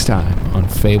you next time on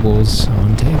Fables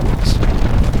on Tables.